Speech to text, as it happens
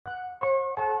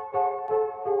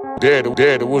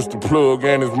Daddy was the plug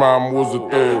and his mom was a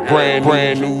thug.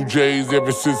 Brand new J's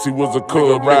ever since he was a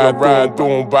cub. Ride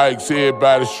through on bikes,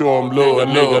 everybody show him love.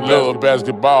 Nigga love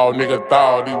basketball, nigga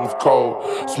thought he was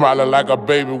cold. Smiling like a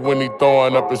baby when he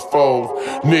throwing up his foes.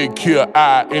 Nigga kill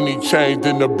eye and he changed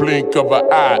in the blink of an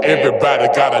eye. Everybody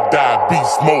gotta die,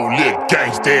 beast mode, little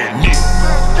gangsta and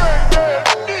nigga.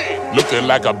 Looking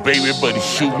like a baby, but he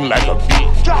shooting like a bitch.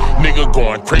 Nigga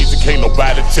going crazy, can't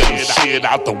nobody tell him shit.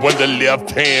 Out the window,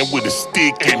 left hand with a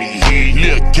stick in his head.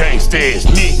 Little gangsta ass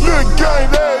nigga. Little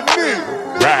gangsta ass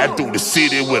nigga. Ride through the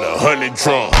city with 100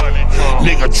 drums.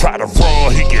 Nigga try to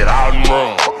run, he get out and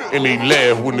run. And he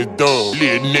laugh when it's done.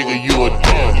 Little nigga, you a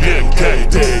dumb. Little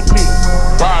gangsta ass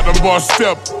nigga. Bottom bar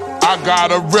step, I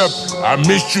got a rep. I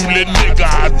miss you, little nigga,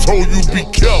 I told you be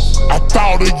careful. I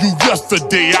thought of you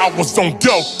yesterday, I was on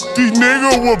death. These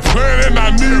niggas were playing and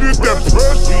I needed that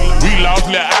pressure. We lost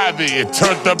Lil Ivy, it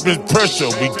turned up his pressure.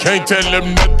 We can't tell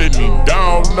him nothing, he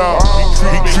down now.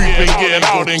 He creep and get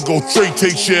out and go straight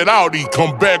take shit out. He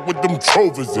come back with them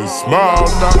trophies and smile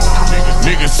now.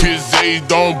 Niggas his age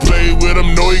don't play with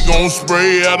him, know he gon'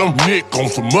 spray at him. Nick on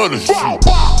some other shit.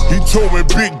 He told me,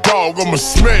 big dog, I'ma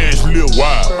smash Lil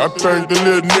Wild. I think the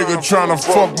little nigga tryna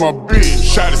fuck my bitch.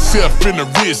 Shot himself in the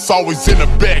wrist, always in the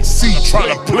back seat,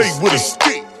 tryna play with a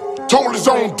stick. Told his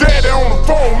own daddy on the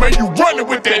phone, man, you running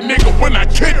with that nigga. When I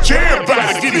catch you,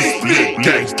 everybody get his split.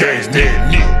 Gangsta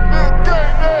that nigga.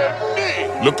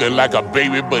 Looking like a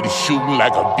baby, but he shooting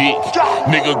like a bitch.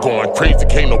 Nigga going crazy,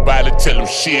 can't nobody tell him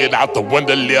shit. Out the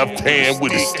window, left hand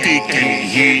with a stick in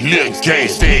his head. Little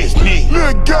gangsta ass nigga.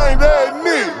 Little gangsta ass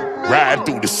nigga. Ride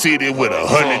through the city with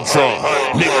 100 drums.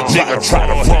 Nigga try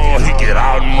to run, he get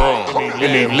out and run.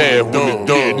 And he laugh when it's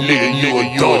done. Nigga, you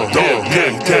a dumb.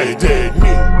 Gangsta that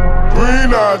nigga.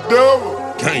 Green eyed devil.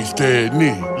 Gangsta that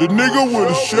nigga. The nigga with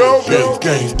a shovel.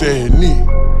 Gangsta that nigga.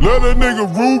 Let a nigga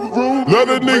Ruby, let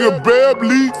a nigga Bear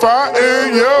bleed, fire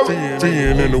and yellow.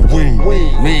 Fin in the wing,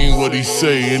 mean what he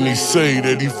say, and he say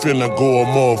that he finna go a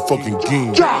motherfucking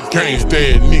game. Gangsta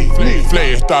that nigga,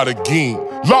 flashed out again.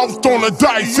 Lost on the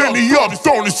dice and he upped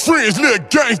on his friends, little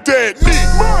gangsta that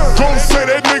nigga. Gon' say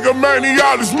that nigga, man, he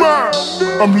out his mind.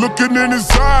 I'm looking in his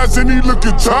eyes and he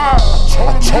looking tired.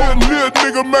 I told him, little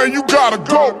nigga, man, you gotta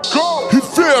go. He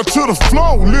fell to the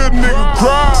floor, little nigga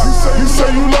cried. He say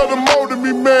you love him more than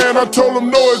me, man. I told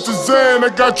him no, it's the Zan. I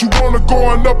got you wanna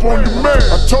going up on your man.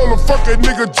 I told him fuck that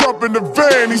nigga, jump in the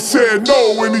van. He said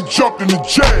no when he jumped in the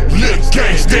jet. Little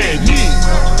gangsta that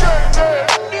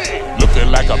nigga. Looking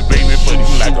like a baby, but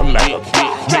he like a bitch.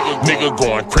 Nigga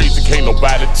going crazy, can't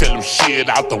nobody tell him shit.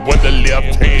 Out the window,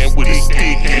 left hand with a stick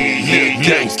in his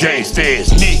head. Gangsta ass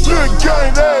nigga. Little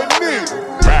gangsta ass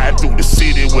nigga. Ride through the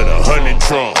city with 100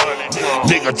 drums.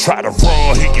 Nigga try to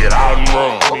run, he get out and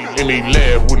run. And he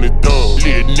laugh when it's done.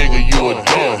 Little nigga, you a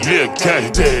dumb. Little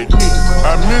gangsta that nigga.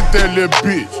 I met that little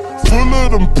bitch, full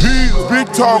of them pigs, big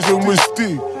talking with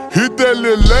Steve. Hit that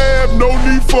little laugh, no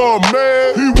need for a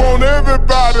man. He want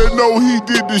everybody to know he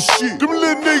did the shit. Them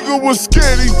little nigga was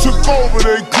scared, he took over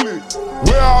they clique.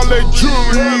 Where all that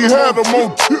jewelry, he had them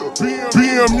on tip.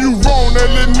 BM, you wrong, that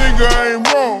little nigga ain't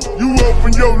wrong. You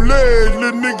open your legs,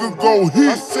 little nigga go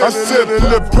hit. I said a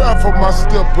little prayer for my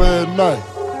stepper at night.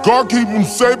 God keep him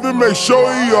safe and make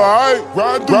sure he alright.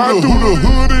 Ride through the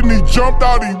hood and he jumped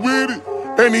out, he with it.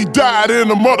 And he died in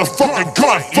a motherfucking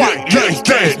gunfight.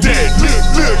 Gangsta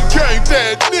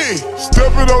that nigga.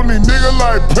 Stepping on these niggas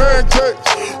like pancakes.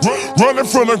 Running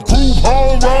from the group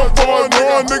home, run for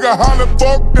a nigga. Holla,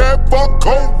 fuck that, fuck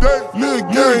Kodak. Little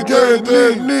gangsta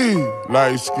that nigga.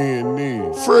 Light skin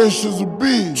nigga. Fresh as a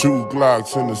bee. 2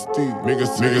 Glocks in the steep.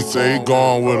 Niggas say he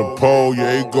gone with a pole,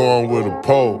 yeah, he gone with a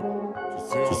pole.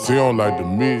 Cause he don't like the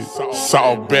mid.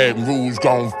 South Baton Rouge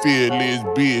gon' feel his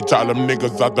bitch. All them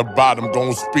niggas at the bottom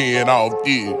gon' spin off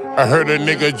this. I heard a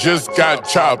nigga just got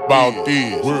chopped out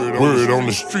this. Word on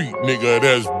the street, nigga,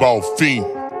 that's bout fiend.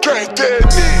 Gangsta that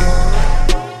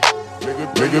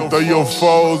nigga. Nigga, throw your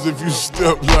foes if you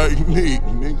step like Nick,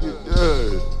 nigga.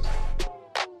 Yeah.